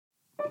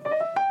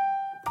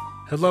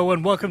Hello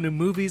and welcome to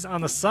Movies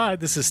on the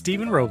Side. This is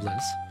Stephen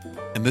Robles.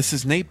 And this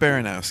is Nate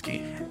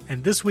Baranowski.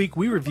 And this week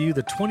we review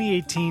the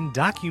 2018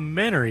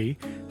 documentary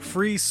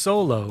Free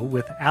Solo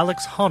with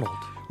Alex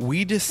Honnold.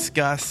 We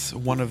discuss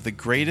one of the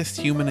greatest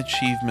human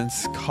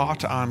achievements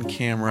caught on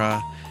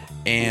camera,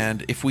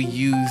 and if we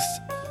used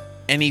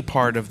any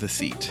part of the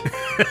seat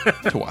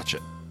to watch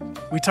it.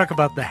 We talk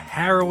about the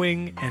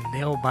harrowing and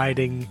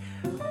nail-biting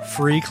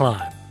free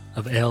climb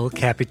of El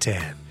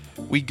Capitan.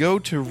 We go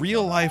to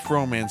real-life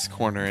romance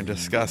corner and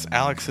discuss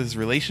Alex's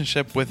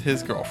relationship with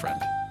his girlfriend.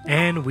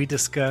 And we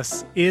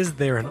discuss, is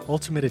there an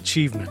ultimate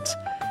achievement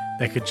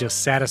that could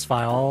just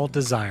satisfy all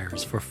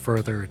desires for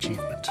further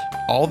achievement?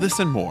 All this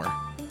and more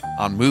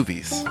on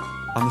Movies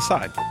on the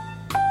Side.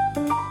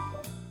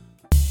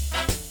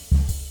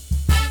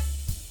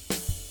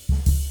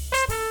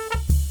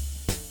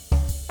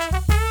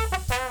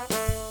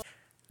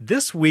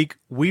 This week,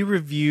 we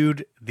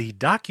reviewed the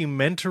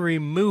documentary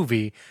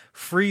movie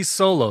Free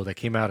Solo that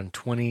came out in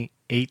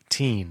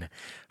 2018.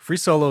 Free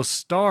Solo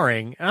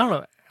starring, I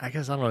don't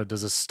know,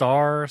 does a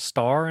star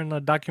in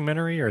a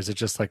documentary, or is it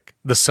just like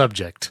the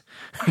subject?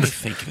 I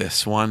think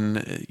this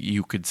one,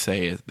 you could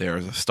say there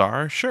is a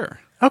star, sure.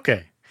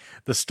 Okay.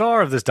 The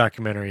star of this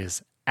documentary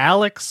is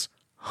Alex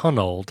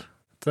Honnold.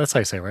 That's how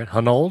you say it, right?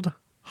 Honnold?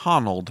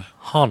 Honnold.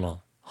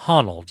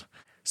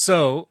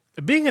 So,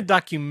 being a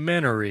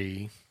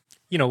documentary,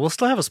 you know, we'll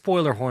still have a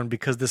spoiler horn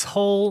because this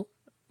whole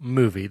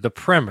movie, the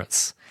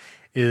premise,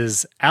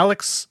 is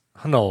Alex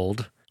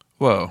Honnold.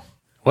 Whoa.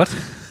 What?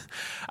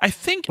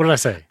 What did I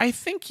say? I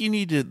think you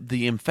needed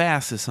the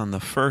emphasis on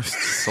the first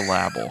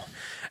syllable.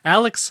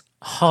 Alex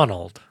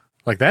Honnold.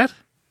 Like that?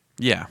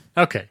 Yeah.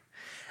 Okay.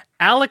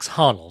 Alex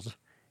Honnold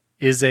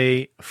is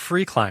a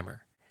free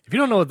climber. If you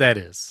don't know what that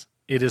is,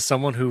 it is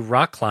someone who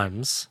rock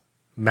climbs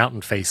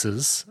mountain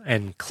faces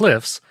and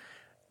cliffs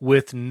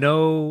with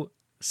no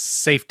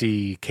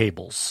safety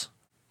cables,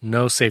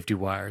 no safety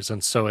wires.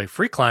 And so a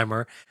free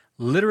climber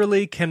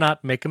literally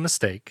cannot make a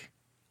mistake,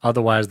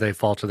 otherwise they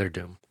fall to their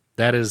doom.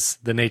 That is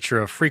the nature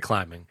of free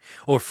climbing,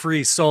 or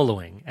free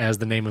soloing, as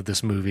the name of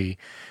this movie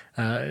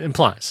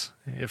implies.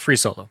 Free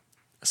solo.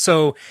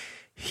 So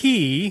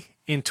he,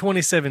 in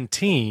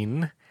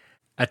 2017,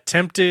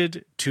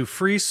 attempted to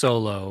free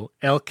solo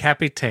El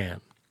Capitan,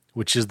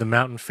 which is the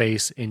mountain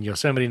face in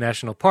Yosemite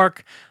National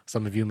Park.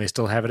 Some of you may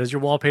still have it as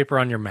your wallpaper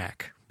on your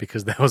Mac,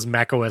 because that was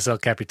macOS El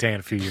Capitan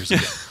a few years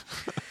ago.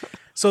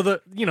 So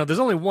there's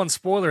only one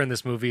spoiler in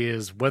this movie,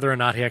 is whether or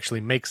not he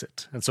actually makes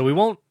it. And so we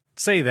won't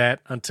say that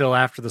until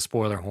after the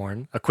spoiler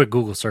horn. A quick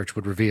Google search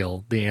would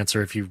reveal the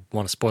answer if you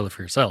want to spoil it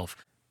for yourself.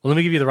 Well, let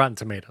me give you the Rotten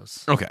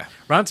Tomatoes. Okay.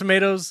 Rotten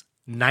Tomatoes,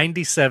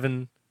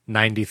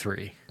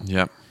 97.93.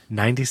 Yep.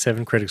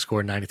 97 critic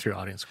score, 93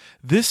 audience.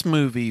 This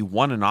movie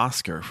won an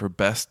Oscar for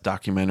Best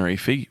Documentary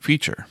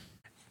Feature.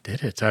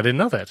 Did it? I didn't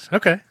know that.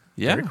 Okay.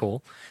 Yeah. Very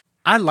cool.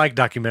 I like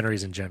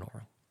documentaries in general.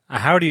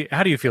 How do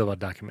you feel about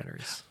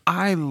documentaries?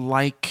 I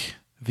like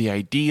the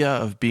idea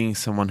of being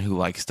someone who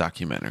likes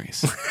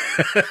documentaries.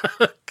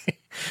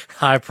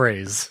 High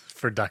praise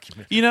for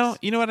documentaries.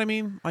 You know what I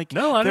mean? Like,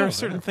 no, there are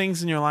certain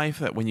things in your life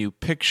that when you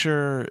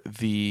picture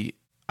the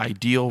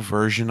ideal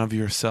version of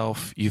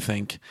yourself, you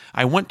think,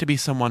 I want to be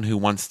someone who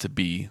wants to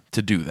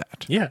do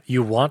that. Yeah,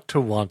 you want to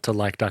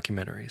like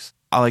documentaries.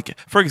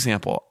 For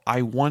example,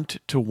 I want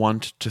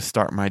to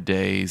start my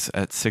days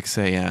at 6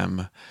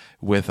 a.m.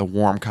 with a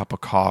warm cup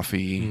of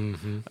coffee,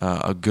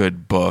 a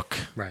good book,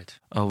 right?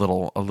 A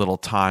little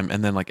time,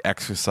 and then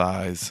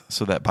exercise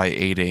so that by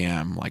 8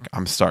 a.m.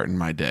 I'm starting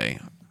my day.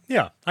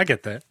 Yeah, I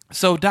get that.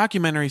 So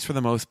documentaries, for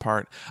the most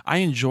part, I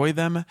enjoy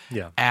them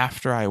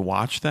after I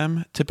watch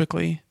them,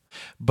 typically.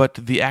 But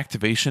the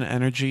activation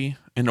energy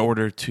in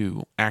order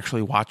to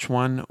actually watch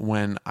one,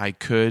 when I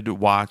could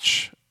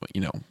watch,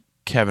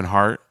 Kevin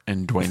Hart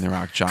and Dwayne "The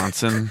Rock"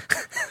 Johnson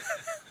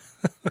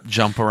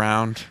jump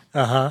around.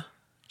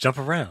 Jump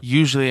around.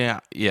 Usually,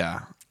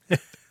 yeah.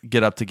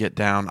 Get up to get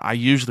down. I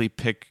usually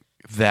pick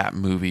that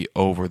movie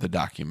over the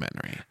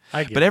documentary.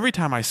 But every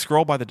time I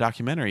scroll by the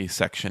documentary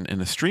section in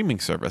a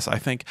streaming service, I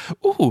think,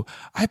 ooh,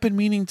 I've been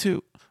meaning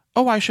to.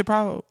 Oh, I should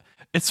probably.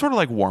 It's sort of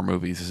like war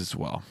movies as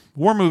well.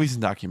 War movies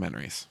and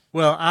documentaries.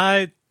 Well,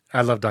 I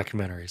love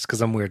documentaries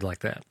because I'm weird like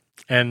that.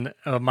 And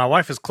my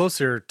wife is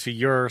closer to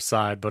your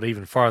side, but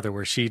even farther,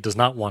 where she does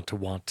not want to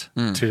watch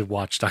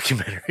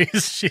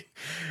documentaries.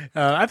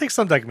 I think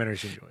some documentaries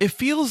she enjoys. It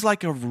feels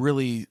like a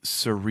really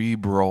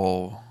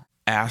cerebral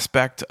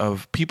aspect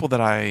of people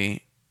that I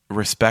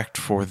respect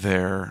for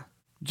their,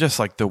 just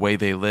like the way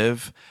they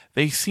live.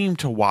 They seem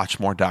to watch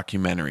more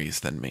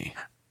documentaries than me.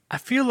 I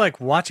feel like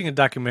watching a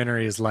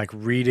documentary is like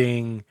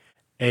reading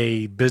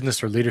a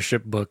business or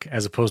leadership book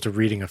as opposed to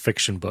reading a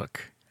fiction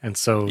book. And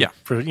so,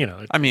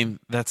 I mean,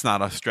 that's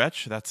not a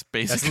stretch. That's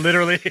basically... That's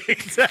literally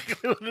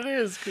exactly what it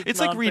is. It's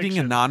like reading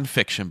a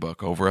nonfiction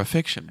book over a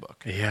fiction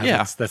book.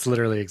 Yeah. That's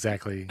literally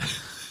exactly...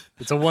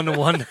 It's a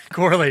one-to-one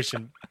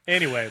correlation.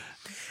 Anyway,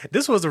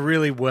 this was a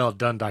really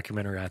well-done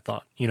documentary, I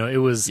thought. It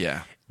was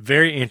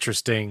very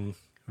interesting,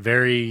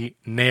 very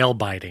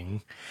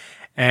nail-biting.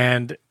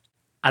 And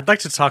I'd like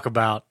to talk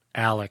about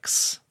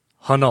Alex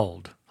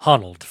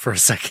Honnold for a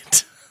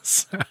second.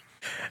 So,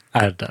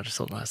 I just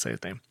don't know how to say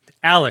his name.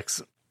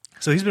 Alex.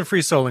 So he's been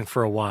free soloing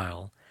for a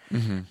while.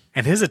 Mm-hmm.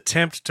 And his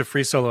attempt to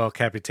free solo El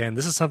Capitan,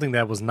 this is something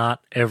that was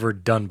not ever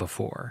done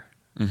before.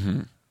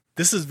 Mm-hmm.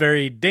 This is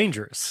very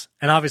dangerous.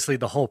 And obviously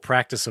the whole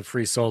practice of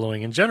free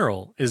soloing in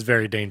general is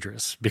very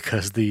dangerous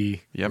because the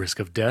risk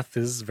of death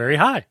is very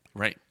high.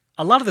 Right.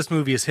 A lot of this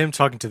movie is him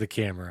talking to the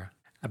camera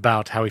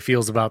about how he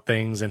feels about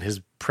things and his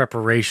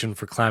preparation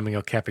for climbing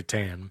El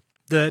Capitan.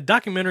 The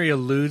documentary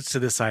alludes to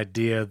this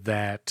idea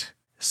that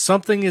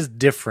something is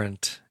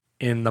different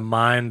in the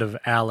mind of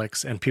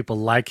Alex and people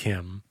like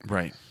him,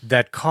 right,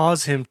 that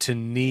cause him to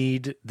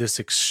need this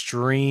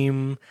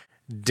extreme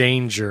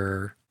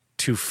danger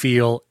to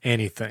feel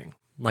anything.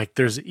 Like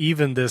there's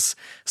even this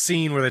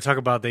scene where they talk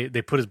about they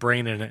put his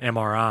brain in an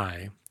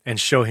MRI and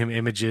show him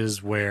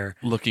images where...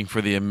 looking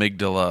for the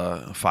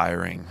amygdala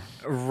firing.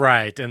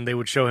 Right, and they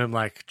would show him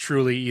like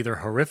truly either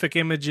horrific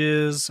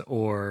images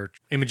or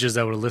images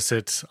that would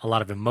elicit a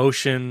lot of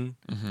emotion.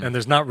 Mm-hmm. And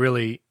there's not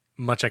really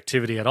much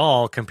activity at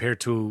all compared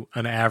to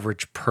an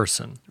average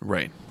person.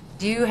 Right.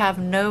 You have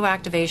no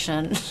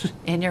activation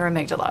in your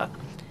amygdala.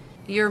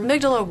 Your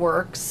amygdala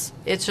works,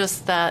 it's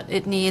just that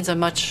it needs a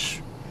much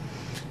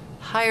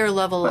higher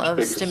level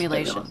of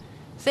stimulation.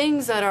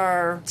 Things that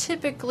are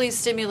typically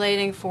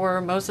stimulating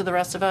for most of the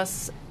rest of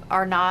us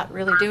are not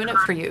really doing it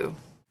for you.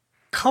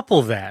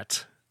 Couple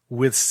that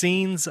with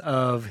scenes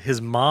of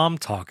his mom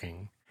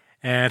talking.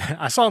 And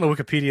I saw on the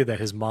Wikipedia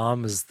that his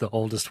mom is the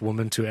oldest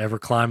woman to ever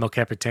climb El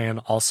Capitan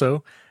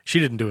also.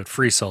 She didn't do it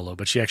free solo,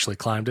 but she actually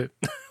climbed it.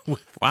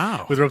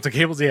 with ropes and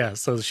cables, yeah.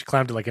 So she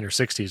climbed it like in her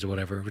 60s or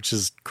whatever, which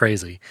is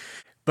crazy.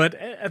 But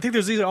I think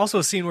there's also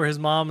a scene where his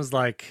mom is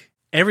like,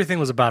 everything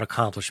was about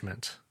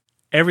accomplishment.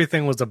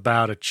 Everything was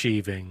about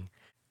achieving.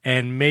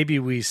 And maybe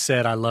we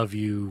said, I love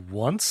you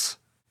once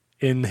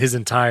in his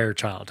entire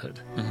childhood.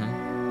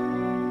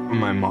 Mm-hmm.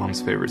 My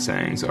mom's favorite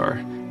sayings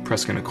are,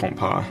 presque ne compte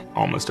pas,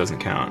 almost doesn't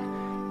count,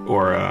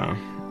 or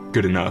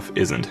good enough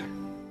isn't.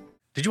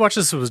 Did you watch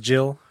this with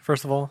Jill,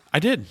 first of all? I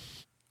did.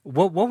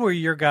 What were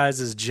your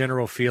guys'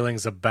 general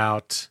feelings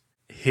about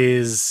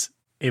his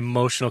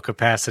emotional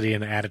capacity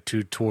and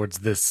attitude towards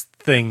this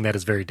thing that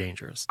is very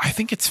dangerous? I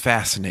think it's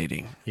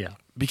fascinating. Yeah.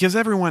 Because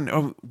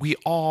we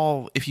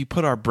all, if you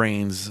put our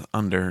brains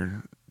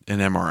under an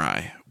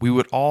MRI, we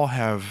would all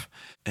have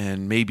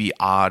and maybe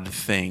odd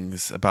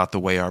things about the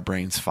way our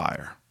brains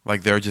fire.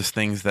 Like there are just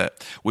things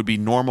that would be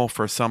normal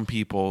for some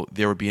people.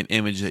 There would be an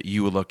image that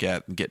you would look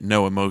at and get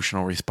no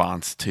emotional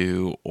response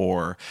to,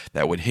 or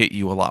that would hit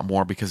you a lot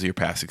more because of your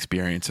past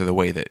experience or the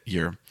way that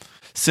your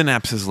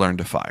synapses learn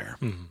to fire.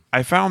 Mm-hmm.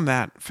 I found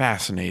that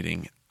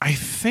fascinating. I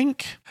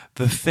think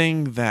the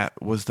thing that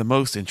was the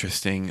most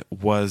interesting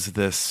was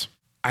this.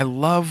 I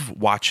love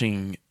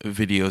watching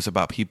videos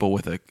about people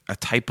with a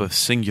type of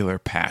singular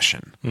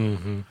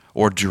passion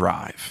or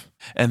drive.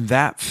 And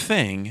that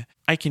thing,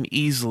 I can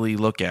easily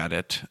look at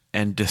it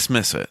and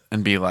dismiss it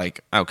and be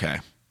like, okay,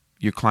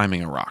 you're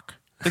climbing a rock.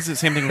 It's the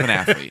same thing with an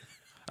athlete.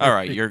 All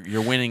right,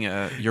 you're winning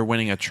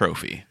a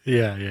trophy.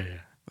 Yeah.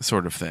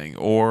 Sort of thing.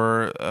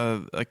 Or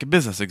like a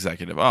business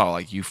executive. Oh,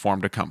 like you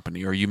formed a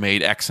company or you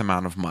made X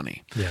amount of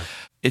money. Yeah.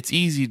 It's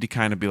easy to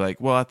kind of be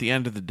like, well, at the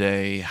end of the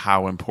day,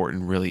 how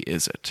important really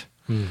is it?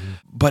 Mm-hmm.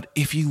 But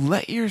if you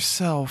let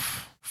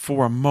yourself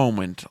for a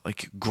moment,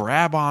 like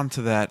grab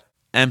onto that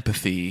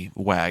empathy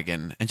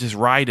wagon and just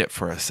ride it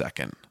for a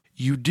second,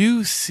 you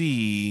do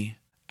see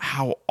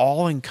how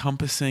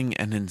all-encompassing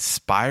and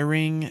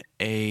inspiring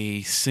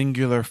a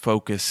singular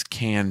focus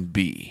can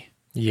be.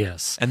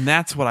 Yes. And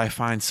that's what I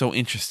find so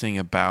interesting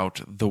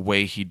about the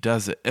way he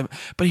does it.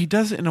 But he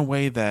does it in a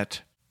way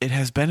that it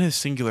has been his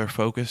singular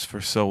focus for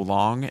so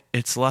long.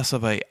 It's less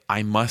of a,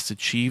 I must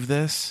achieve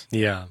this,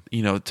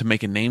 to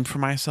make a name for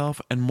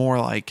myself, and more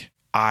like,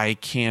 I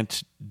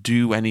can't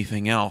do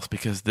anything else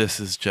because this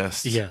is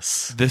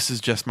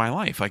just my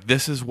life. Like,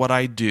 this is what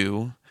I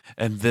do,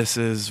 and this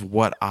is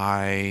what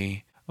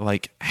I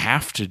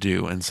have to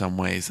do in some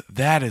ways.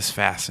 That is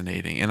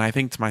fascinating. And I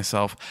think to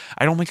myself,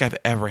 I don't think I've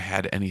ever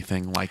had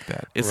anything like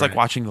that. It's like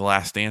watching the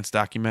Last Dance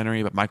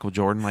documentary about Michael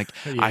Jordan.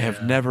 I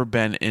have never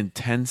been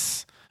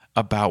intense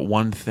about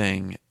one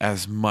thing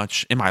as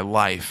much in my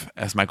life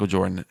as Michael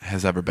Jordan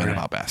has ever been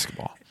about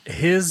basketball.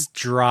 His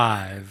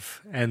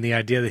drive and the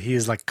idea that he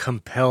is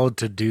compelled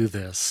to do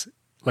this,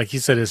 like you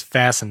said, is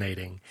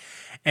fascinating.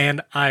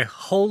 And I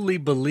wholly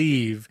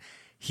believe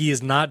he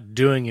is not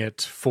doing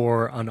it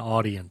for an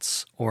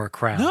audience or a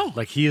crowd.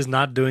 No. He is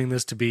not doing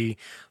this to be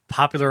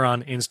popular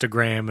on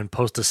Instagram and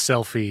post a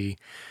selfie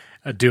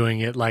doing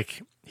it.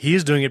 He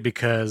is doing it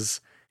because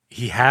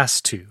he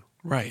has to.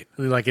 Right.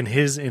 In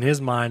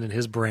his mind and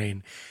his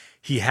brain,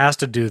 he has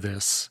to do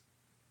this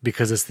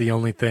because it's the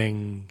only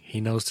thing he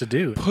knows to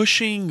do.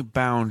 Pushing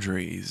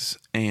boundaries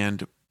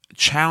and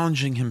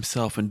challenging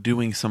himself and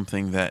doing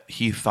something that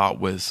he thought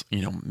was,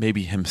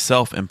 maybe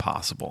himself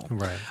impossible.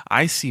 Right.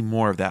 I see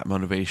more of that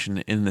motivation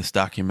in this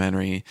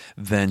documentary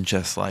than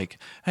just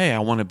hey, I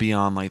want to be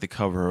on the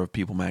cover of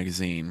People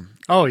magazine.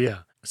 Oh yeah.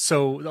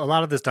 so a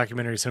lot of this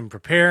documentary is him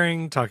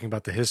preparing, talking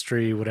about the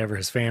history, whatever,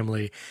 his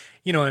family,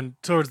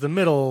 and towards the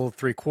middle,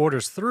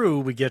 3/4 through,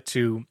 we get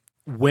to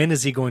when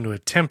is he going to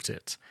attempt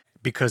it?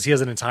 Because he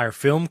has an entire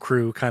film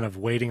crew kind of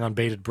waiting on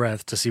bated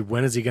breath to see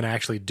when is he going to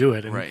actually do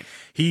it. And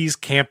he's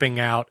camping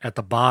out at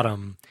the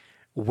bottom,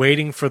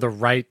 waiting for the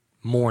right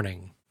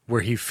morning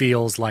where he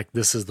feels like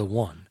this is the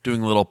one.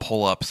 Doing little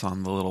pull-ups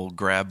on the little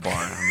grab bar.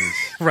 On his,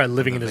 right,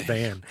 living in his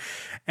van.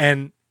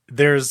 And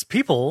there's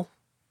people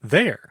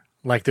there.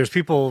 Like there's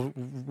people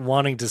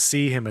wanting to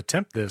see him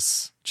attempt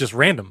this, just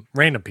random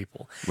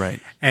people. Right.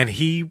 And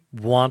he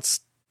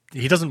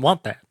doesn't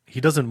want that. He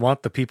doesn't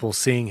want the people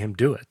seeing him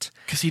do it.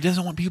 Because he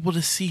doesn't want people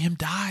to see him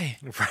die.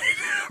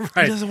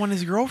 Right. He doesn't want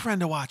his girlfriend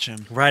to watch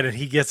him. Right, and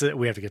he gets it.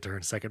 We have to get to her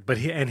in a second. But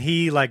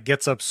he like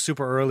gets up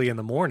super early in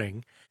the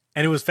morning.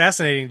 And it was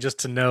fascinating just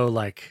to know,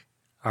 like,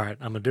 all right,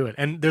 I'm going to do it.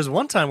 And there's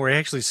one time where he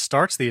actually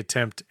starts the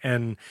attempt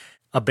and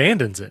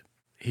abandons it.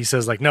 He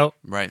says, like, no,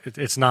 right.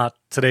 It's not,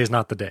 today's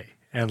not the day.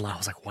 And I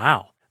was like,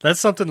 wow, that's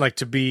something like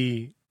to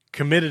be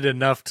committed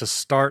enough to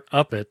start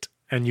up it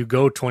and you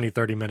go 20,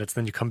 30 minutes,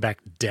 then you come back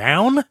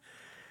down.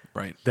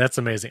 Right. That's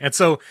amazing. And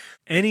so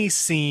any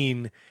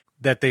scene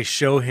that they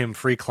show him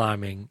free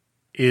climbing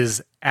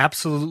is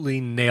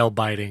absolutely nail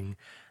biting.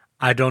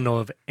 I don't know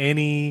of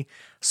any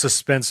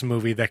suspense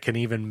movie that can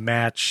even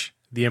match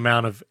the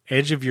amount of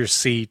edge of your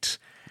seat.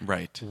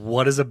 Right.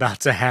 What is about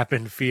to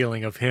happen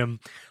feeling of him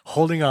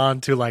holding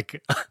on to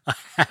like a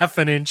half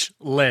an inch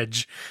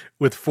ledge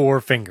with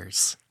 4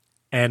 fingers.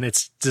 And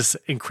it's just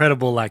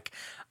incredible. Like,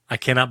 I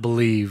cannot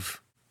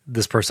believe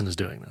this person is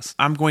doing this.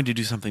 I'm going to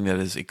do something that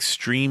is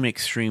extreme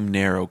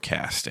narrow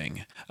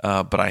casting.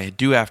 But I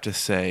do have to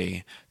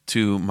say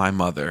to my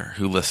mother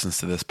who listens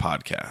to this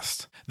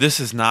podcast, this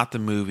is not the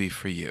movie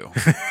for you.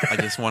 I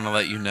just want to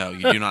let you know,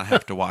 you do not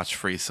have to watch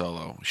Free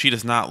Solo. She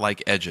does not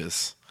like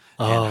edges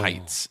and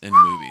heights in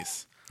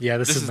movies. Yeah,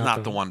 this is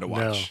not the one to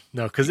watch.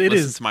 No, because it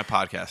is. Listen to my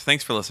podcast.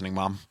 Thanks for listening,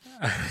 Mom.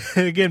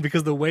 Again,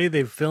 because the way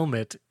they film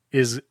it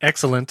is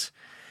excellent,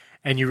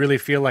 and you really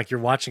feel like you're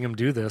watching him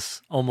do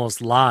this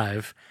almost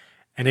live,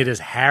 and it is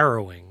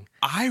harrowing.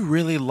 I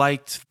really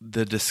liked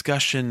the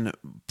discussion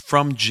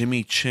from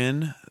Jimmy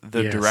Chin,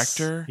 the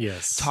director,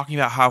 talking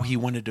about how he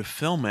wanted to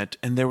film it,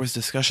 and there was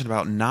discussion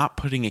about not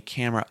putting a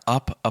camera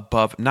up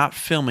above, not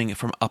filming it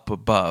from up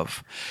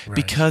above,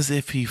 because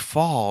if he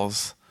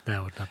falls,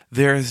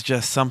 there is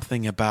just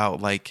something about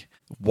like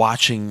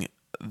watching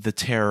the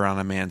terror on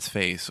a man's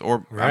face,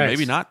 or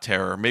maybe not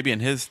terror. Maybe in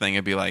his thing,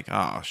 it'd be like,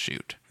 oh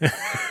shoot,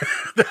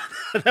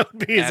 that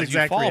would be his as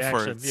exact you fall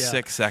reaction. for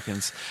 6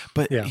 seconds.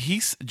 But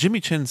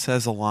Jimmy Chin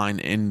says a line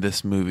in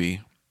this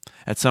movie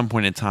at some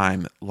point in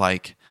time,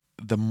 like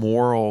the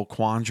moral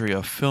quandary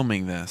of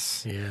filming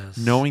this,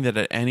 knowing that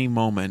at any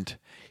moment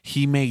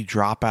he may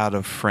drop out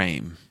of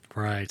frame,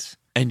 right?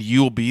 And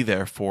you'll be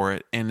there for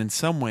it, and in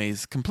some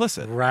ways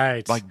complicit.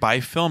 Right. Like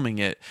by filming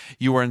it,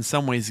 you are in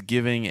some ways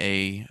giving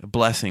a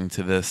blessing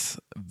to this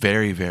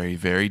very, very,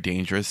 very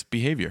dangerous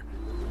behavior.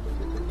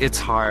 It's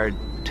hard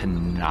to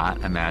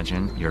not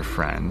imagine your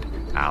friend,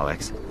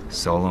 Alex,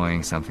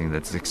 soloing something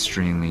that's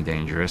extremely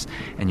dangerous,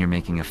 and you're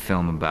making a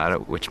film about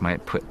it, which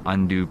might put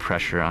undue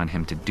pressure on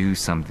him to do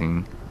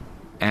something,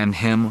 and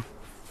him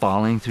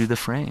falling through the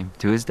frame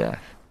to his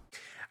death.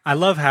 I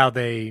love how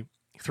they,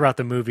 throughout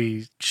the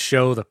movie,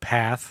 show the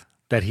path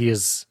that he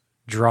is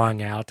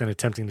drawing out and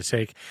attempting to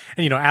take.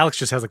 And, Alex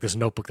just has like this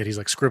notebook that he's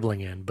like scribbling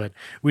in, but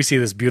we see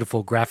this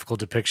beautiful graphical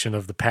depiction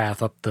of the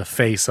path up the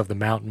face of the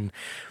mountain.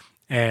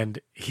 And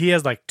he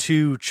has like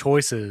 2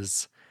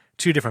 choices,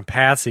 2 different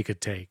paths he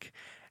could take.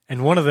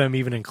 And one of them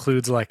even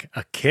includes like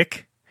a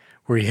kick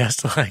where he has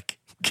to like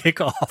kick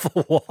off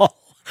a wall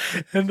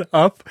and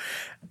up.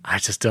 I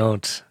just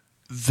don't.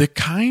 The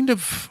kind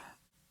of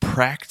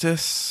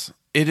practice,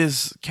 it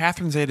is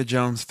Catherine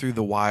Zeta-Jones through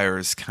the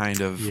wires kind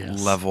of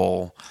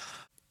level.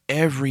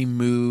 Every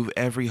move,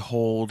 every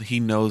hold, he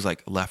knows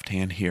like left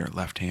hand here,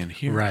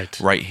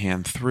 right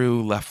hand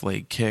through, left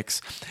leg kicks.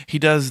 He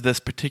does this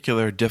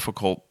particular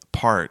difficult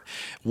part.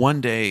 One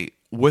day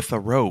with a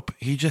rope,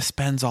 he just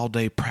spends all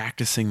day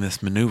practicing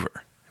this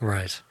maneuver.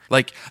 Right.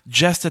 Like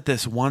just at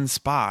this one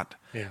spot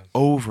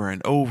over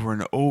and over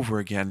and over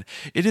again.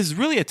 It is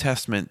really a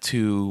testament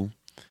to,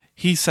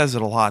 he says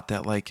it a lot,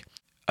 that like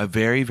a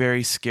very,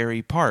 very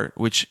scary part,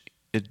 which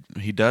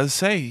he does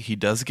say, he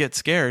does get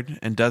scared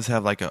and does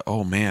have like a,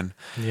 oh man.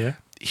 Yeah.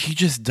 He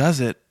just does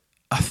it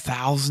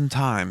 1,000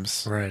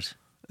 times. Right.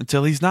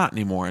 Until he's not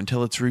anymore,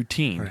 until it's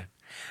routine. Right.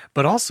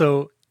 But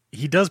also,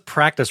 he does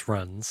practice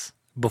runs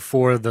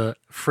before the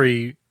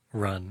free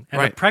run.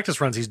 And the practice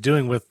runs he's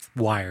doing with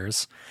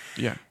wires.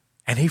 Yeah.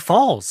 And he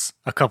falls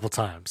a couple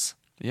times.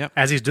 Yep.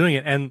 As he's doing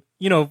it. And,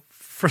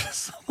 for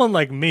someone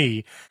like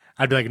me,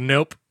 I'd be like,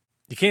 nope,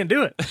 you can't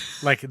do it.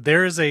 Like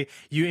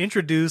you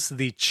introduce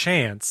the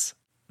chance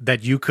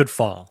that you could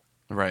fall.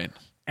 Right.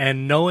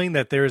 And knowing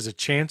that there is a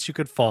chance you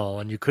could fall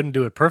and you couldn't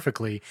do it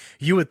perfectly,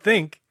 you would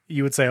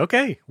say,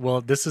 okay, well,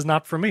 this is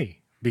not for me.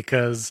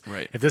 Because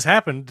if this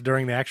happened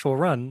during the actual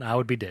run, I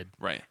would be dead.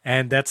 Right.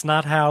 And that's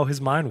not how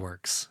his mind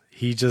works.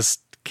 He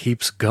just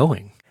keeps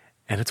going.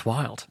 And it's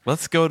wild.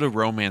 Let's go to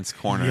Romance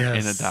Corner in a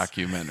Yes.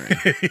 documentary.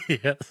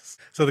 Yes.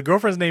 So the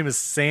girlfriend's name is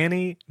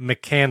Sandy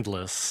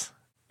McCandless.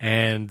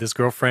 And this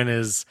girlfriend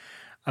is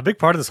a big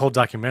part of this whole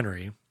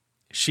documentary.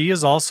 She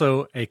is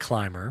also a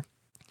climber.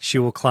 She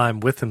will climb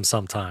with him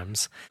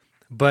sometimes.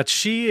 But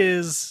she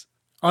is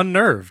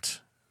unnerved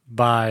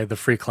by the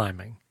free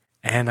climbing.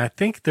 And I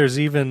think there's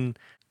even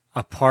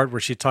a part where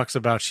she talks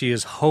about she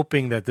is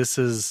hoping that this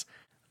is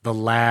the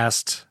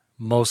last,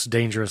 most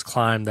dangerous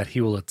climb that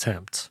he will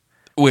attempt.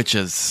 Which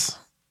is,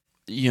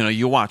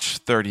 you watch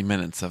 30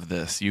 minutes of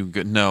this, you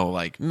know,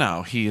 like,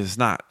 no, he is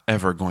not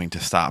ever going to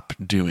stop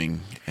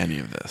doing any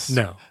of this.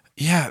 No.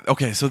 Yeah,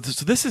 okay, so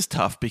this is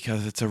tough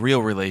because it's a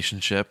real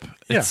relationship.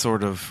 Yeah. It's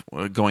sort of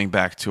going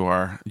back to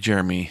our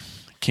Jeremy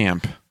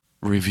Camp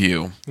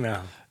review.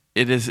 No.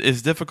 It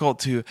is difficult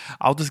to,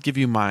 I'll just give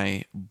you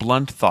my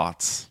blunt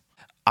thoughts.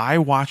 I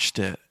watched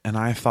it and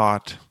I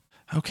thought,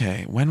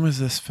 okay, when was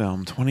this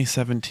film?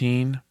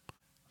 2017?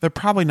 They're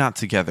probably not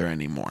together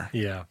anymore.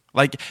 Yeah.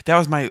 Like, that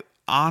was my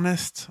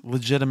honest,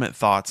 legitimate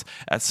thoughts.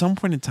 At some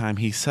point in time,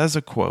 he says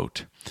a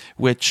quote,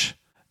 which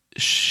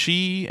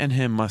she and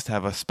him must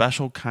have a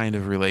special kind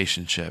of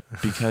relationship,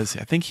 because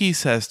I think he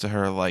says to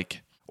her,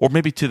 like, or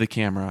maybe to the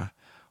camera,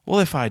 well,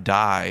 if I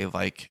die,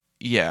 like,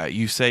 yeah,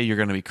 you say you're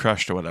going to be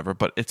crushed or whatever,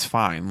 but it's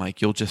fine. Like,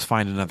 you'll just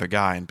find another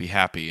guy and be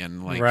happy,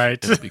 and, like,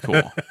 Right. it'll be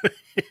cool.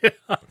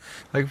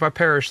 Like, if I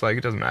perish, like,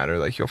 it doesn't matter.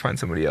 Like, you'll find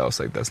somebody else.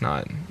 Like, that's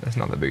not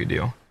that big a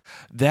deal.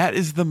 That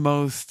is the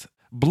most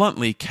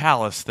bluntly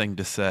callous thing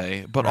to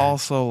say, but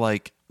also,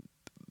 like,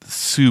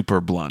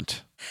 super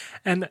blunt.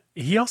 And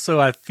he also,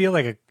 I feel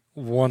like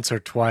once or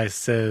twice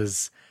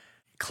says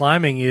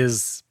climbing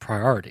is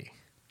priority.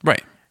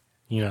 Right.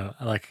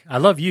 Like, I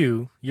love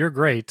you. You're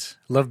great.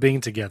 Love being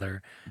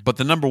together. But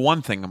the number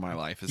one thing in my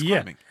life is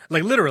climbing.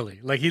 Like, literally.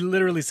 Like, he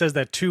literally says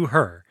that to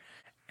her.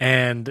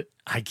 And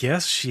I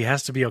guess she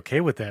has to be okay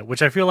with that,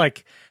 which I feel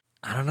like,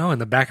 I don't know, in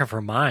the back of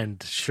her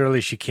mind, surely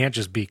she can't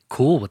just be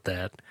cool with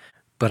that.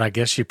 But I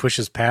guess she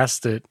pushes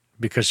past it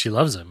because she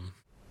loves him.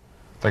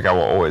 Like, I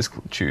will always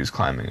choose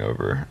climbing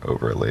over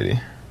a lady.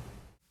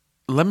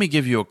 Let me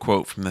give you a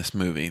quote from this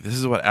movie. This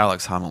is what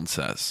Alex Honnold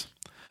says.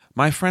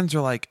 My friends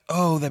are like,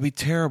 oh, that'd be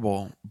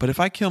terrible. But if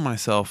I kill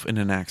myself in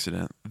an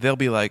accident, they'll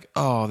be like,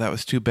 oh, that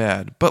was too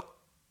bad. But,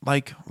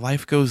 like,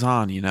 life goes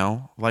on,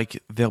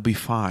 Like, they'll be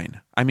fine.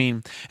 I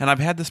mean, and I've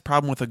had this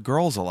problem with the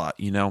girls a lot,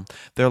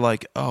 They're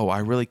like, oh, I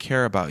really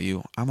care about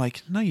you. I'm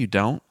like, no, you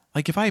don't.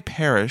 Like, if I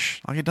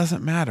perish, like, it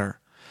doesn't matter.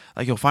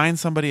 Like, you'll find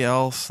somebody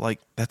else.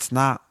 Like, that's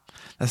not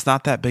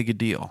that big a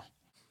deal.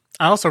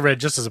 I also read,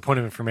 just as a point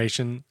of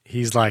information,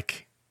 he's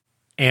like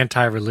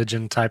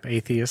anti-religion type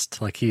atheist.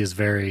 Like, he is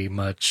very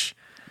much...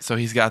 So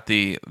he's got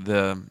the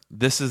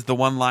this is the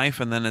one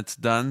life and then it's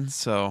done,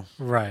 so...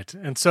 Right.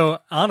 And so,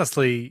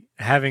 honestly,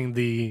 having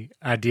the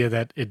idea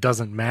that it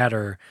doesn't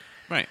matter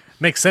right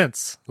makes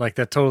sense. Like,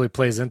 that totally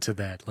plays into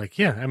that. Like,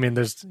 yeah, I mean,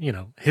 there's,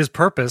 his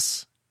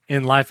purpose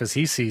in life as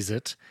he sees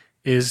it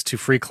is to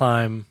free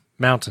climb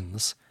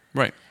mountains.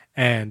 Right.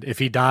 And if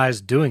he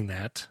dies doing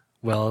that,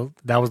 well,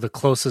 that was the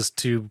closest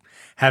to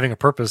having a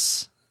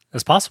purpose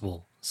as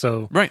possible.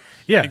 So, right.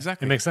 Yeah,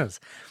 exactly. It makes sense.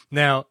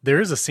 Now,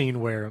 there is a scene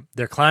where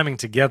they're climbing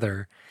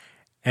together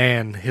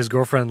and his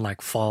girlfriend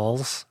like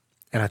falls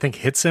and I think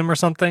hits him or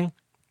something.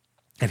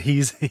 And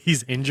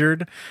he's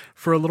injured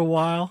for a little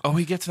while. Oh,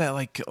 he gets that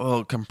like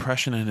little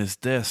compression in his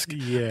disc.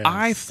 Yes.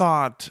 I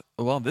thought,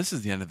 well, this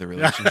is the end of the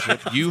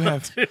relationship. You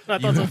have, I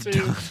thought so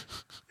too.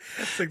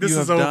 It's like, this you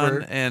is have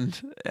over.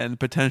 done and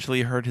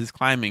potentially hurt his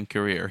climbing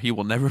career. He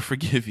will never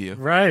forgive you.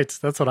 Right.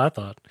 That's what I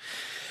thought.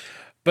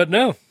 But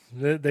no,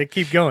 they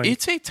keep going.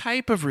 It's a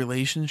type of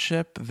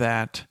relationship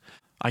that,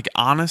 like,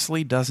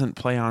 honestly doesn't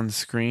play on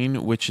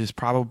screen, which is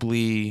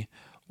probably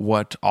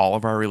what all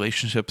of our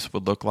relationships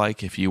would look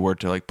like if you were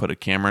to like put a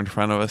camera in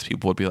front of us.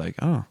 People would be like,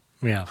 oh,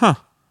 yeah, huh,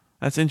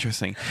 that's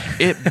interesting.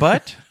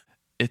 But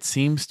it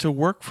seems to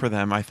work for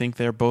them. I think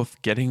they're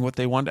both getting what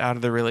they want out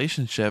of the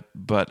relationship,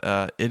 but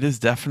it is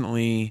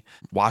definitely,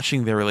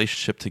 watching their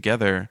relationship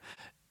together,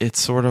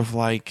 it's sort of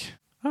like,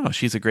 oh,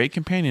 she's a great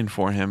companion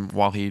for him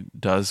while he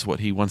does what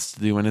he wants to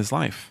do in his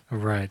life.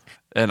 Right.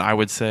 And I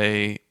would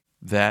say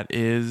that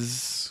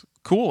is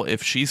cool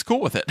if she's cool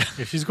with it.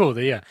 If she's cool with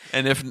it, yeah.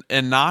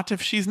 And not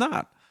if she's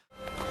not.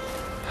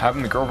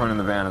 Having the girlfriend in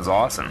the van is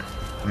awesome.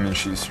 I mean,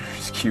 she's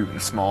cute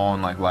and small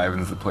and like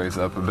livens the place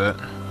up a bit.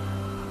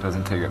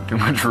 Doesn't take up too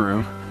much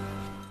room.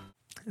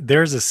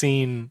 There's a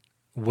scene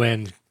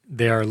when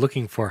they are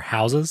looking for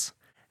houses,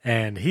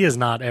 and he has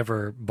not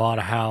ever bought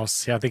a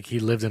house. I think he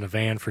lived in a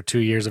van for 2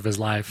 years of his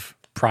life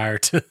prior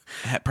to...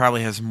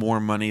 Probably has more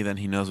money than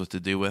he knows what to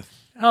do with.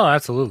 Oh,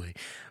 absolutely.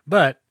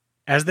 But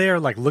as they are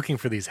like looking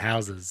for these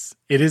houses,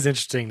 it is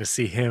interesting to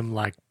see him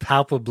like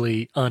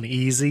palpably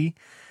uneasy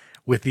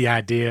with the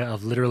idea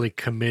of literally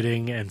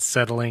committing and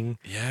settling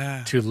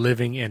to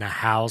living in a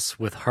house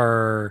with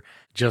her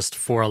just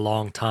for a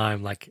long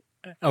time. Like,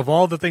 of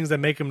all the things that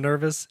make him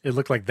nervous, it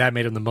looked like that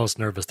made him the most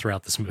nervous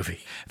throughout this movie.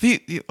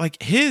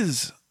 Like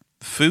his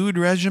food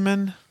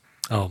regimen.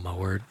 Oh my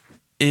word.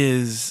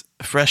 is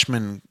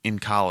freshman in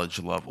college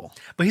level.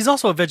 But he's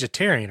also a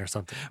vegetarian or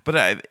something.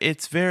 But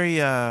it's very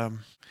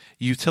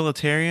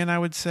utilitarian, I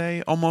would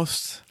say,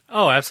 almost.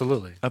 Oh,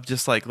 absolutely. Of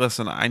just like,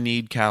 listen, I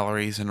need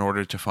calories in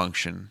order to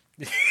function.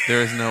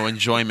 There is no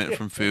enjoyment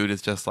from food.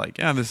 It's just like,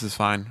 yeah, this is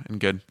fine and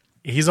good.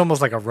 He's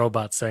almost like a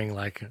robot saying,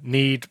 like,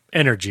 need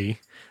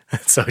energy.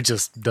 So it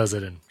just does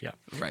it, and yeah.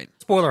 Right.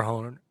 Spoiler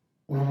horn.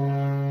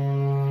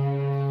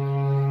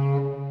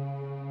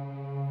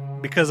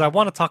 Because I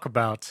want to talk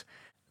about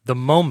the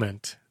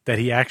moment that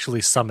he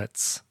actually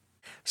summits.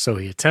 So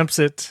he attempts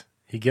it.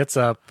 He gets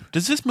up.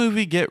 Does this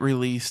movie get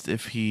released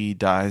if he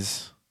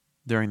dies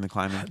during the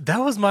climax? That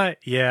was when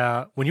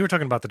you were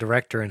talking about the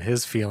director and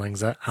his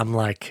feelings, I'm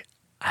like,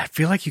 I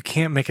feel like you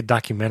can't make a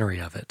documentary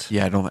of it.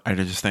 Yeah, I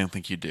just don't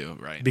think you do,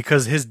 right?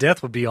 Because his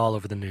death would be all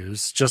over the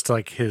news, just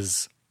like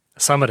his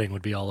summiting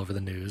would be all over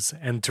the news.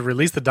 And to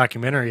release the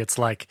documentary, it's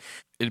like...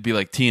 It'd be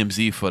like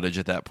TMZ footage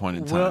at that point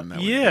in time. Well,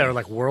 yeah, or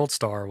like World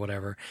Star or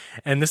whatever.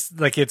 And this,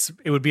 like, it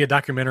would be a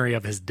documentary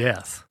of his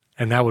death.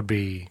 And that would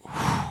be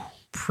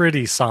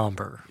pretty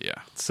somber.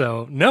 Yeah.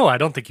 So, no, I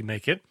don't think you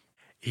make it.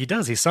 He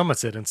does. He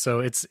summits it. And so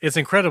it's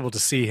incredible to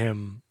see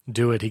him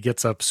do it. He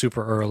gets up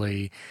super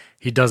early.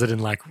 He does it in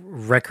like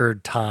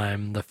record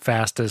time, the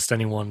fastest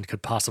anyone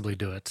could possibly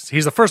do it.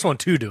 He's the first one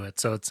to do it.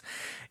 So it's,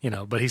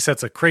 but he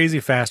sets a crazy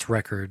fast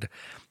record,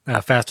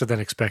 faster than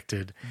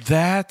expected.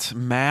 That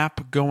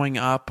map going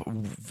up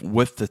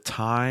with the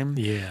time.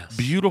 Yes.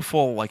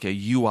 Beautiful, like a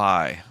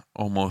UI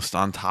almost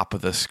on top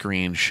of the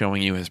screen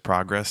showing you his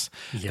progress.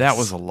 Yes. That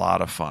was a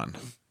lot of fun.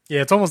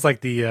 Yeah. It's almost like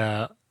the,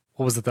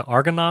 what was it? The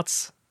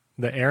Argonauts?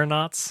 The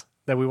aeronauts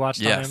that we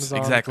watched on Amazon.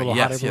 Exactly.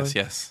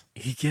 Yes.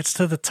 He gets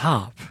to the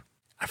top.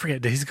 I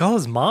forget. Did he call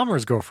his mom or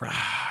his girlfriend?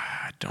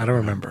 I don't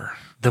remember.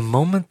 The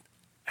moment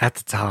at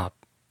the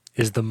top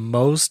is the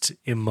most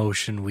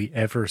emotion we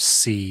ever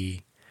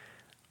see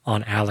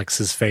on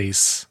Alex's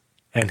face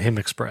and him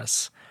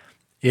express.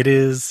 It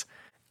is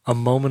a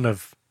moment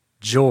of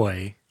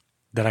joy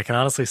that I can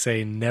honestly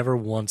say never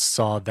once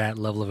saw that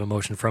level of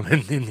emotion from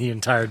him in the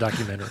entire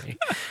documentary.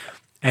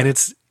 And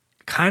it's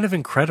kind of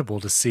incredible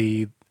to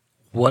see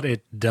what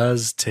it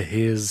does to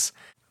his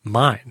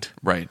mind.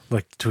 Right.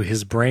 Like to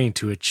his brain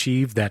to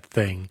achieve that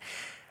thing.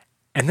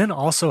 And then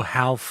also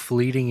how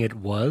fleeting it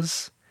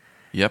was.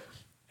 Yep.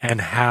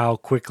 And how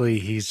quickly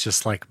he's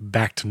just like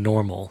back to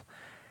normal.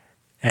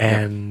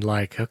 And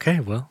like, okay,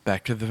 well.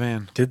 Back to the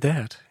van. Did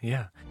that.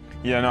 Yeah.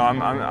 Yeah, no,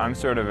 I'm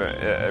sort of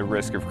at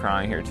risk of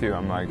crying here too.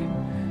 I'm like,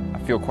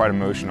 I feel quite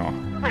emotional.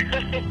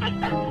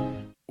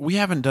 We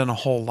haven't done a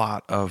whole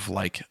lot of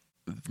like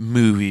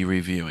movie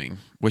reviewing,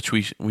 which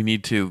we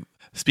need to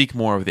speak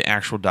more of the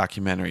actual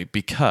documentary,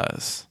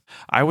 because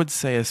I would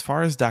say as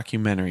far as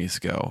documentaries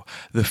go,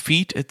 the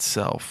feat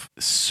itself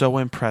is so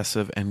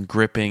impressive and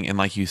gripping and,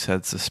 like you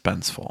said,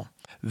 suspenseful.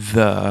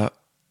 The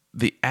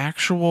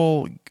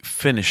actual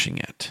finishing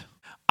it,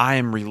 I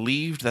am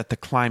relieved that the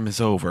climb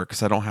is over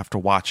because I don't have to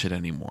watch it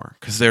anymore,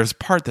 because there's a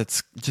part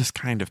that's just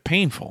kind of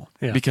painful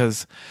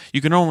because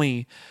you can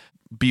only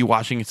be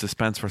watching in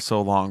suspense for so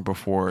long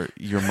before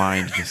your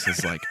mind just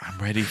is like, I'm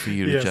ready for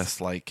you to just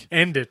like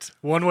end it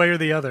one way or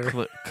the other.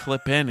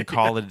 Clip in and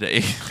call it a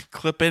day.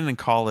 Clip in and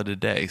call it a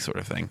day, sort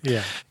of thing.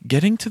 Yeah.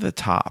 Getting to the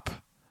top,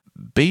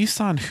 based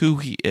on who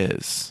he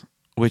is,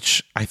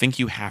 which I think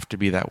you have to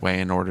be that way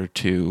in order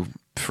to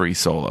free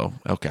Solo,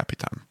 El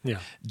Capitan. Yeah.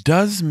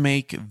 Does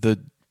make the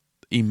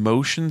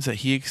emotions that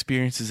he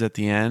experiences at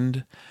the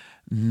end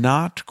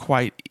not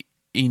quite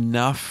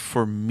enough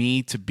for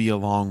me to be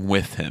along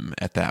with him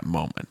at that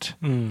moment.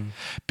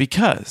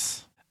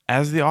 Because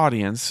as the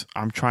audience,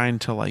 I'm trying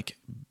to like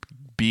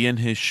be in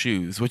his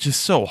shoes, which is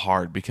so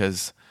hard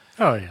because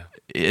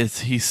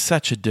he's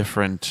such a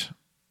different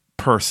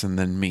person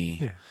than me.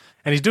 Yeah.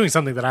 And he's doing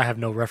something that I have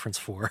no reference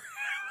for.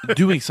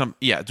 doing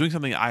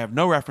something I have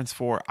no reference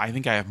for. I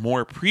think I have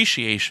more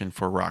appreciation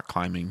for rock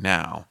climbing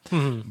now.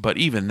 Mm-hmm. But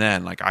even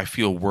then, like, I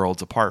feel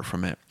worlds apart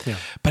from it. Yeah.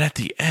 But at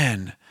the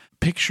end,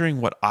 picturing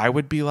what I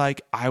would be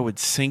like, I would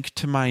sink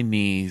to my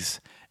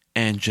knees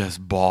and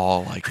just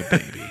bawl like a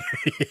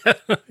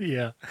baby.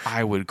 Yeah.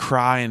 I would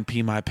cry and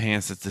pee my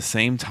pants at the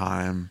same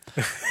time.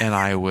 And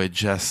I would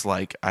just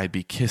like, I'd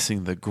be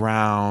kissing the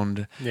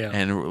ground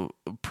and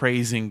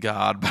praising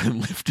God by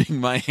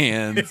lifting my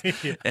hands.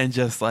 And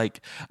just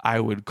like, I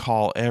would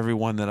call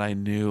everyone that I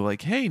knew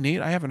like, hey,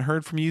 Nate, I haven't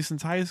heard from you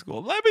since high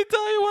school. Let me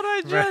tell you what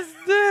I just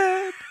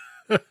did.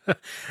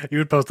 You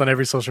would post on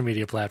every social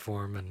media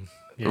platform and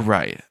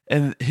right.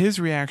 And his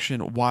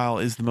reaction, while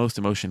is the most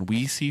emotion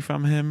we see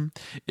from him,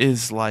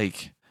 is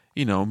like,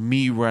 you know,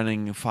 me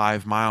running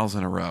 5 miles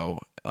in a row.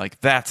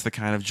 Like, that's the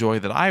kind of joy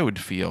that I would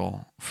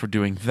feel for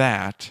doing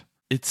that.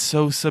 It's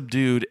so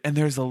subdued. And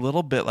there's a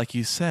little bit, like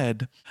you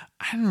said,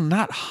 I don't know,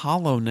 not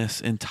hollowness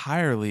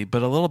entirely,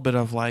 but a little bit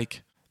of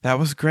like, that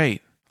was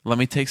great. Let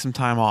me take some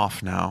time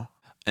off now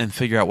and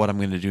figure out what I'm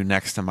going to do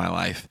next in my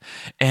life.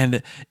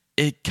 And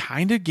it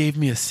kind of gave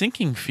me a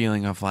sinking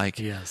feeling of like,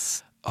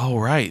 yes, oh,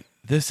 right.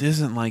 This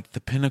isn't like the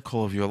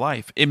pinnacle of your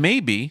life. It may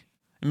be,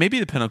 maybe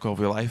the pinnacle of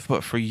your life,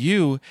 but for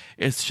you,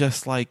 it's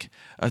just like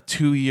a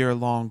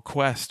 2-year-long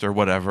quest or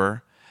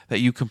whatever that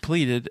you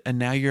completed, and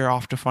now you're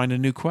off to find a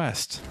new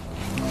quest.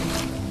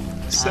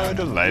 So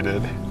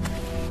delighted.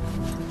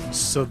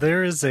 So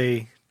there is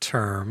a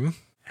term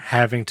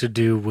having to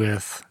do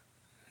with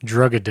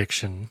drug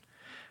addiction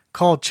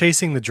called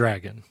chasing the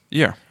dragon.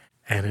 Yeah.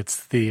 And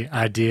it's the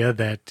idea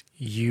that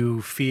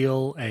you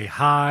feel a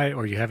high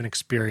or you have an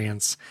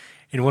experience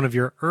in one of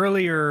your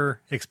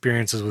earlier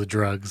experiences with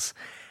drugs,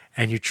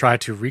 and you try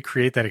to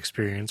recreate that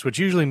experience, which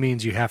usually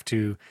means you have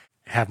to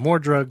have more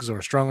drugs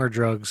or stronger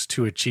drugs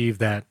to achieve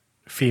that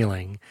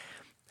feeling.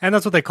 And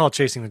that's what they call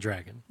chasing the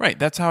dragon. Right.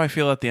 That's how I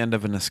feel at the end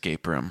of an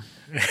escape room.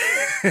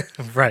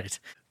 Right.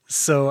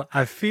 So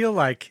I feel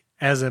like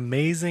as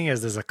amazing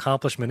as this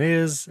accomplishment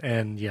is,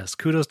 and yes,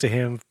 kudos to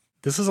him,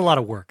 this is a lot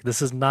of work. This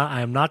is not,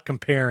 I am not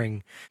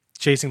comparing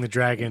chasing the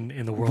dragon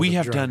in the world We of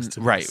have drugs done,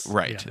 to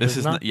right. Yeah, this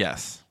is not,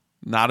 yes,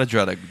 not a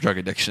drug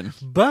addiction.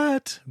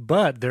 But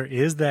there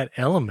is that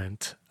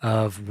element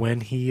of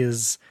when he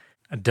is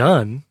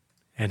done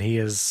and he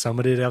has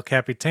summited El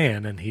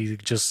Capitan and he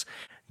just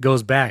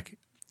goes back,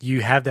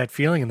 you have that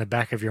feeling in the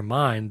back of your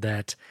mind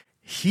that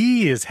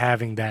he is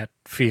having that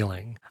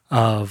feeling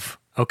of,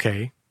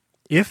 okay,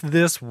 if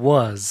this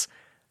was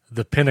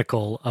the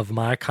pinnacle of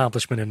my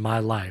accomplishment in my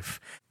life,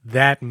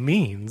 that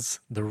means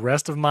the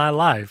rest of my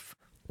life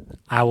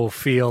I will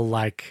feel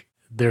like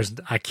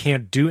I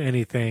can't do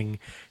anything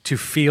to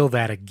feel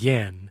that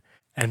again,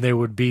 and there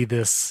would be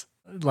this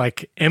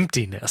like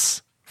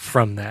emptiness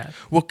from that.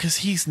 Well, because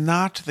he's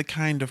not the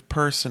kind of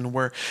person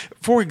where,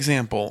 for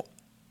example,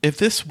 if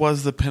this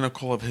was the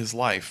pinnacle of his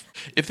life,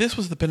 if this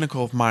was the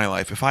pinnacle of my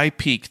life, if I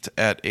peaked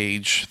at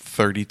age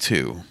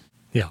 32,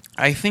 yeah,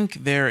 I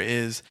think there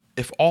is,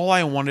 if all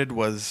I wanted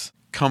was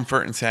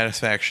comfort and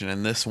satisfaction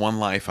in this one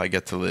life I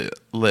get to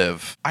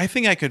live, I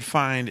think I could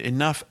find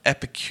enough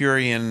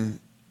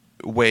Epicurean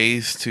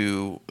ways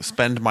to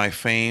spend my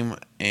fame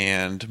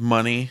and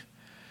money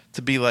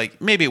to be like,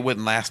 maybe it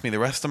wouldn't last me the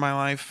rest of my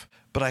life,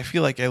 but I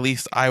feel like at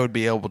least I would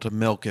be able to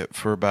milk it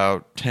for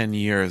about 10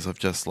 years of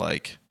just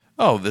like,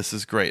 oh, this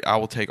is great. I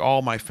will take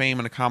all my fame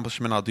and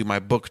accomplishment. I'll do my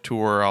book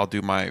tour. I'll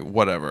do my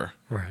whatever.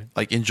 right.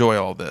 Like, enjoy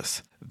all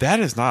this. That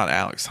is not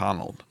Alex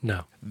Honnold.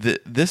 No.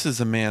 This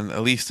is a man,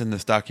 at least in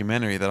this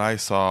documentary that I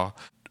saw,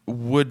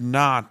 would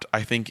not,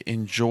 I think,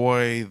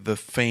 enjoy the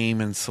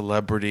fame and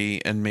celebrity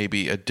and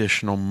maybe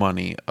additional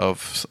money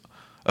of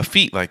a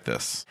feat like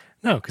this.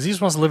 No, because he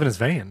just wants to live in his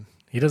van.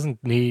 He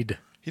doesn't need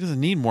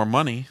more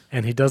money.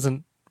 And he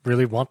doesn't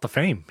really want the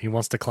fame. He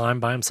wants to climb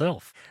by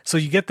himself. So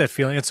you get that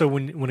feeling. And so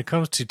when it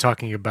comes to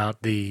talking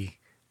about the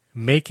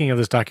making of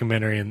this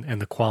documentary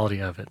and the quality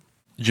of it,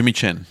 Jimmy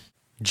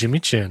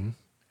Chin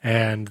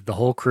and the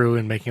whole crew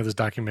in making of this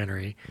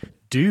documentary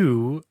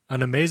do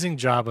an amazing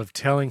job of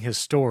telling his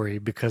story,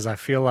 because I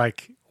feel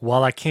like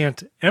while I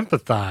can't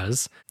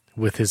empathize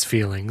with his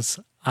feelings,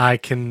 I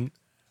can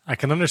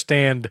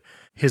understand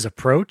his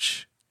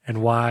approach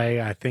and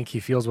why I think he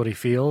feels what he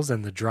feels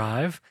and the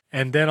drive.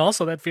 And then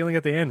also that feeling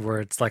at the end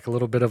where it's like a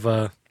little bit of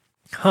a,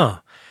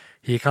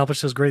 he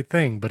accomplished this great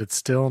thing, but it's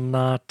still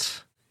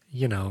not,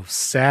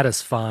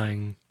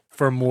 satisfying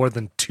for more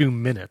than 2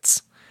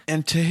 minutes.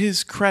 And to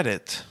his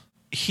credit,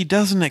 he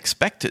doesn't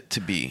expect it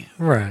to be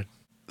right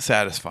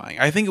satisfying.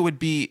 I think it would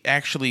be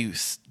actually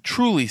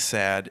truly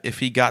sad if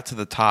he got to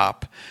the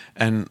top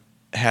and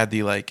had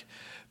the like,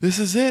 this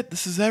is it,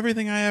 this is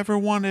everything I ever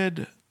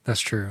wanted. That's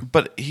true.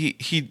 But he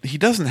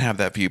doesn't have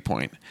that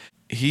viewpoint.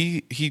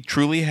 He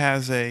truly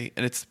has and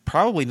it's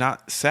probably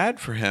not sad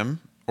for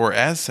him or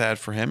as sad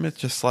for him. It's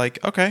just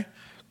like, okay,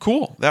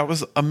 cool, that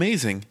was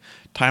amazing.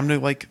 Time to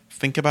like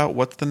think about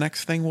what the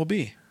next thing will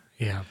be.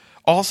 Yeah.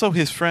 Also,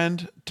 his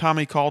friend,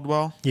 Tommy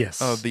Caldwell. Yes.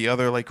 The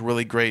other, like,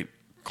 really great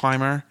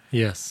climber.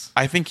 Yes.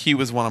 I think he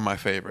was one of my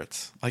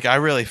favorites. Like, I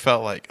really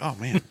felt like, oh,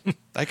 man,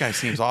 that guy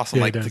seems awesome.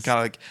 Yeah, like, to kind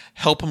of, like,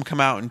 help him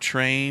come out and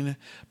train.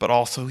 But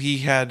also,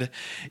 he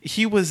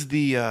was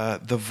the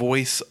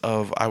voice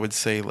of, I would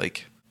say,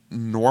 like,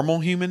 normal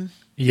human.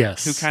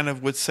 Yes. Who kind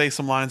of would say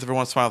some lines every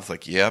once in a while. It's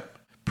like, yep,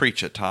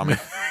 preach it, Tommy.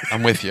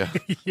 I'm with you.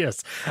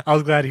 Yes. I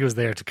was glad he was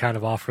there to kind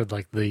of offer,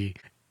 like, the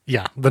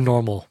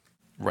normal.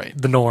 Right.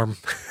 The norm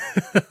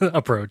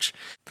approach.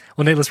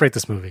 Well, Nate, let's rate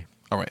this movie.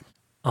 All right.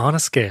 On a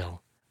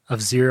scale of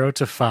 0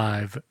 to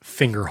 5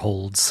 finger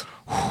holds.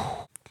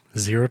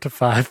 0 to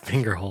 5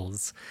 finger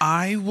holds.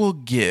 I will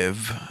give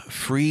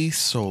Free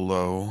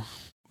Solo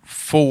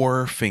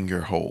 4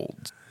 finger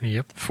holds.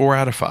 Yep. 4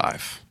 out of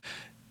 5.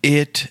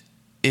 It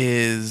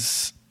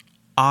is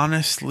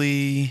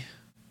honestly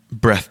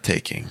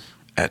breathtaking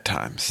at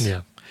times.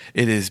 Yeah.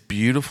 It is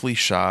beautifully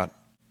shot.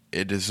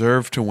 It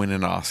deserved to win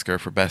an Oscar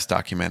for Best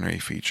Documentary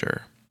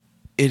Feature.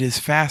 It is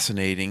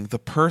fascinating. The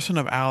person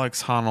of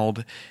Alex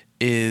Honnold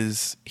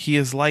is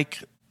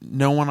like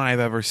no one I've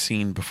ever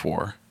seen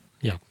before.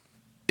 Yeah.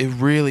 It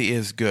really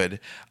is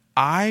good.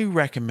 I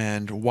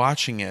recommend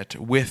watching it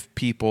with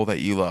people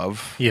that you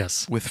love.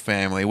 Yes. With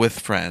family, with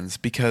friends,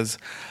 because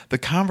the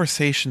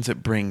conversations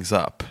it brings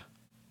up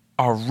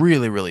are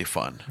really, really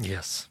fun.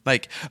 Yes.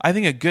 Like, I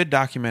think a good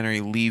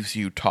documentary leaves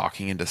you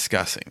talking and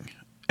discussing.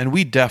 And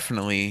we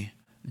definitely,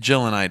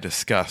 Jill and I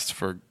discussed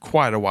for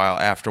quite a while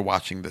after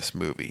watching this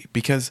movie,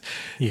 because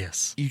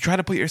yes, you try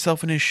to put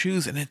yourself in his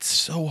shoes and it's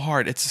so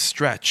hard. It's a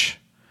stretch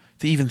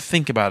to even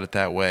think about it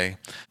that way.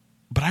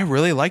 But I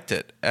really liked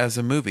it as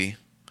a movie.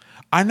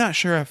 I'm not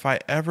sure if I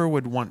ever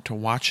would want to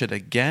watch it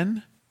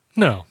again.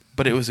 No.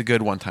 But it was a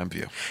good one-time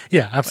view.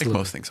 Yeah, absolutely. Like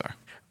most things are.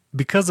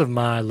 Because of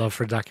my love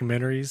for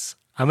documentaries,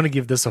 I'm going to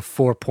give this a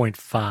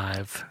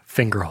 4.5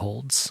 finger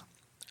holds.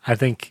 I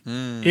think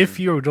if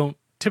you don't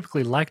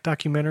typically like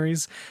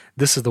documentaries,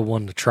 this is the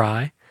one to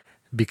try,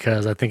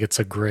 because I think it's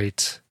a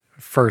great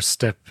first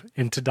step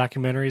into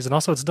documentaries. And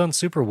also, it's done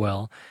super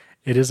well.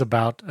 It is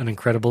about an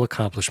incredible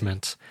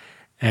accomplishment.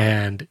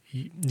 And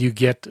you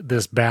get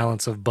this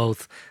balance of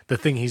both the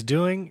thing he's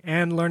doing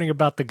and learning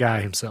about the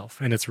guy himself.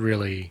 And it's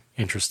really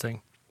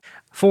interesting.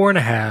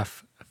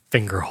 4.5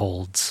 finger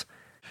holds.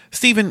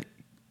 Stephen,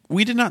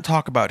 we did not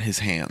talk about his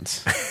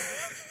hands.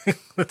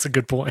 That's a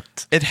good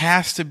point. It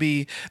has to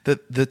be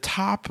the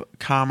top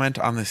comment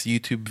on this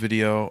YouTube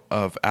video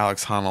of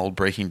Alex Honnold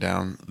breaking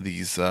down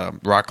these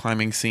rock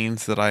climbing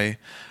scenes that I'm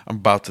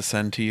about to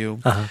send to you.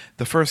 Uh-huh.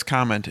 The first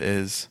comment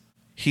is,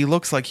 he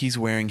looks like he's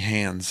wearing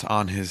hands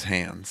on his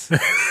hands.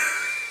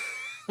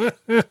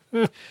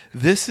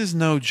 This is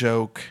no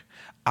joke.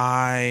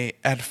 I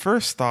at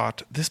first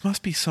thought this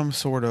must be some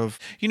sort of,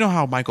 you know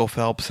how Michael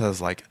Phelps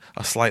has like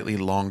a slightly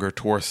longer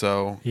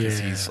torso because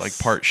he's like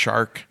part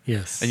shark.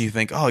 Yes. And you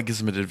think, oh, it gives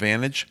him an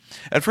advantage.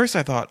 At first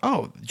I thought,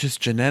 oh,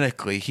 just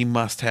genetically he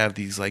must have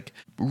these like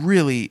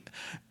really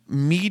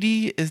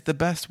meaty is the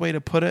best way to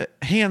put it.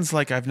 Hands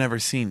like I've never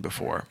seen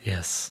before.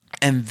 Yes.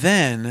 And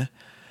then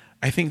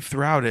I think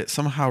throughout it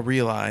somehow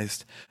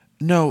realized,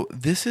 no,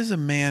 this is a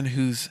man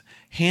whose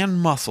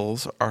hand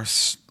muscles are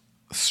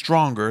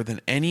stronger than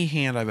any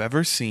hand I've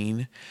ever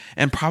seen,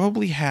 and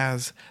probably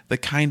has the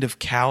kind of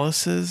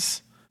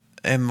calluses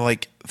and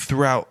like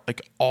throughout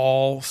like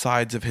all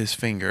sides of his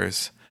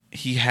fingers,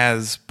 he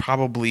has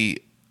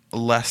probably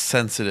less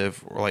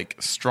sensitive or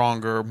like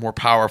stronger, more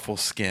powerful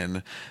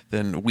skin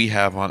than we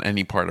have on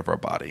any part of our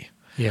body.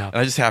 Yeah. And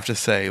I just have to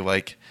say,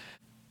 like,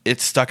 it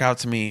stuck out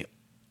to me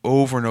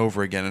over and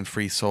over again in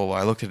Free Solo.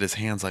 I looked at his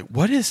hands like,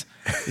 what is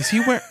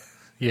he wearing?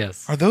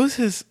 Yes. Are those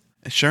his?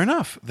 Sure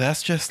enough,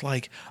 that's just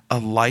like a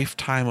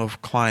lifetime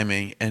of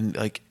climbing, and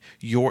like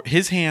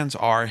his hands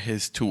are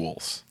his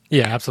tools.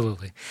 Yeah,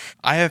 absolutely.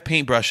 I have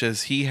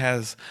paintbrushes. He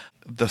has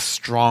the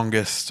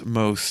strongest,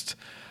 most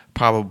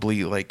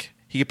probably like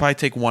he could probably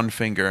take one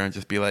finger and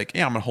just be like,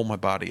 yeah, I'm gonna hold my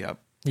body up.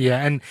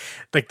 Yeah, and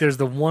like there's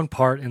the one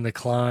part in the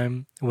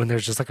climb when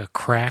there's just like a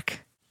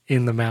crack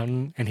in the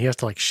mountain, and he has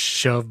to like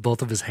shove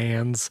both of his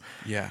hands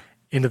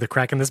into the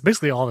crack, and that's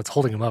basically all that's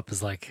holding him up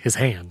is like his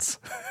hands.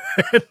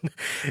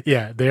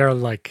 Yeah, they are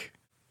like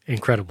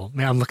incredible.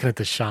 Man, I'm looking at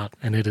this shot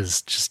and it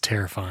is just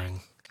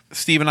terrifying.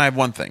 Stephen, I have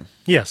one thing.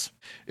 Yes.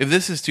 If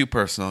this is too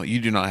personal,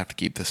 you do not have to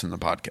keep this in the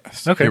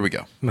podcast. Okay. Here we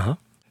go. Uh-huh.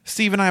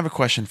 Stephen, I have a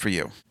question for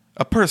you.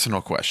 A personal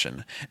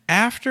question.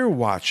 After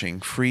watching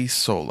Free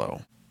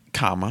Solo,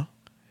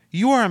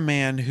 you are a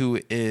man who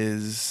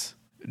is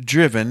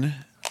driven,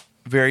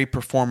 very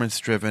performance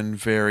driven,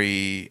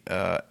 very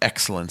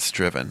excellence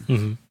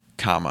driven,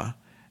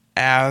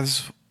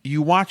 as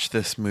you watch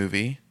this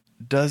movie,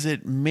 does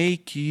it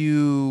make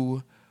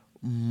you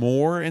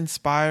more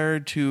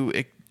inspired to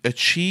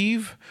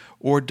achieve,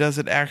 or does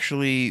it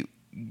actually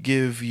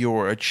give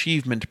your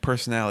achievement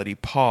personality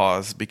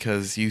pause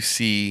because you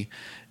see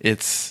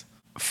its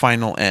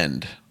final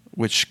end,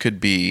 which could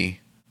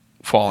be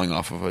falling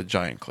off of a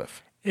giant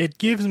cliff? It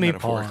gives me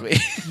pause.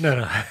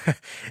 No.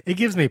 It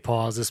gives me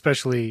pause,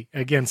 especially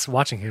against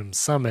watching him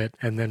summit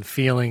and then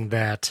feeling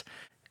that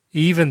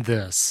even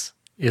this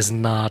is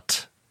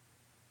not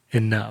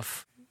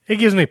enough. It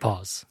gives me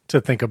pause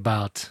to think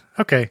about,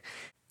 okay,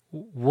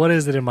 what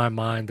is it in my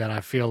mind that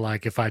I feel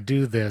like if I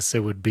do this, it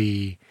would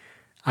be,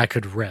 I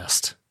could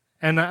rest.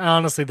 And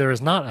honestly, there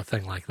is not a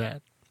thing like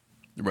that.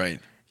 Right.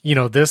 You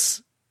know,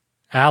 this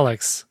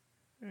Alex,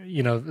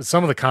 you know,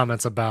 some of the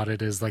comments about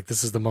it is like,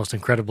 this is the most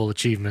incredible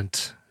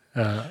achievement.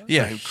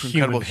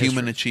 Incredible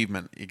human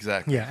achievement.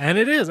 Exactly. Yeah. And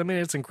it is. I mean,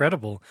 it's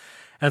incredible.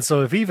 And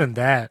so if even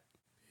that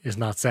is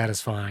not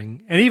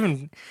satisfying, and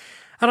even,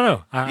 I don't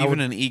know.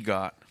 An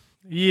EGOT.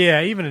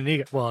 Yeah, even an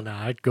EGOT. Well, no,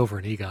 I'd go for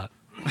an EGOT.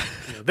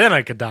 Then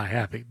I could die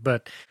happy.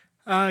 But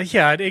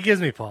it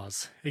gives me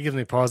pause. It gives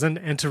me pause.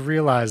 And to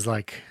realize,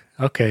 like,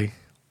 okay,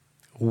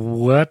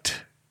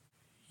 watch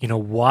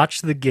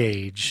the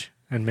gauge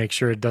and make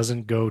sure it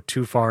doesn't go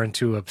too far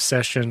into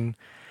obsession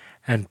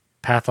and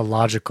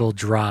pathological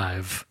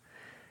drive,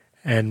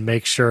 and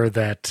make sure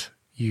that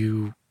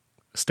you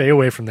stay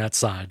away from that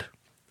side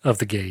of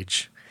the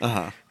gauge.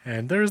 Uh-huh.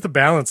 And there's the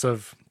balance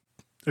of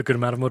a good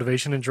amount of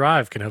motivation and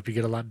drive can help you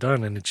get a lot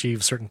done and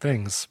achieve certain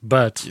things.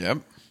 But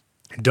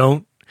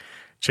don't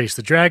chase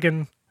the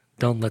dragon.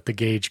 Don't let the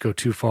gauge go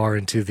too far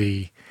into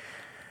the,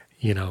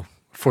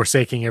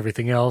 forsaking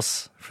everything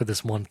else for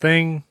this one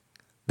thing.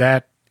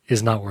 That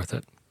is not worth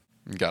it.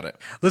 Got it.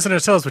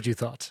 Listeners, tell us what you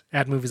thought.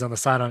 At Movies on the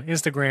Side on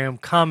Instagram,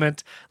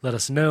 comment, let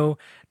us know.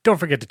 Don't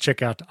forget to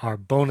check out our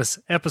bonus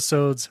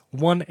episodes,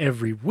 one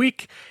every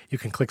week. You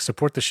can click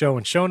support the show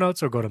in show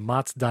notes or go to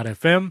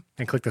mott's.fm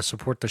and click the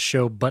support the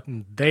show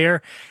button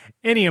there.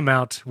 Any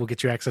amount will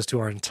get you access to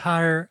our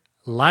entire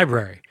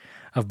library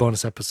of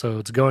bonus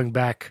episodes going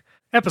back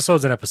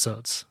episodes and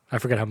episodes. I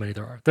forget how many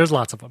there are. There's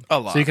lots of them. A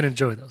lot. So you can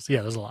enjoy those.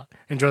 Yeah, there's a lot.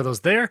 Enjoy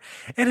those there.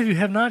 And if you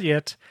have not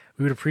yet,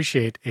 we would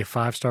appreciate a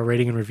 5-star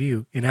rating and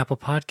review in Apple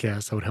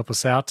Podcasts. That would help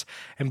us out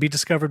and be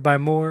discovered by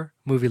more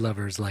movie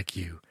lovers like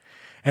you.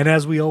 And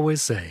as we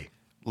always say,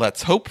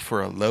 let's hope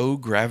for a low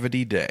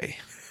gravity day.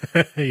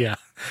 yeah.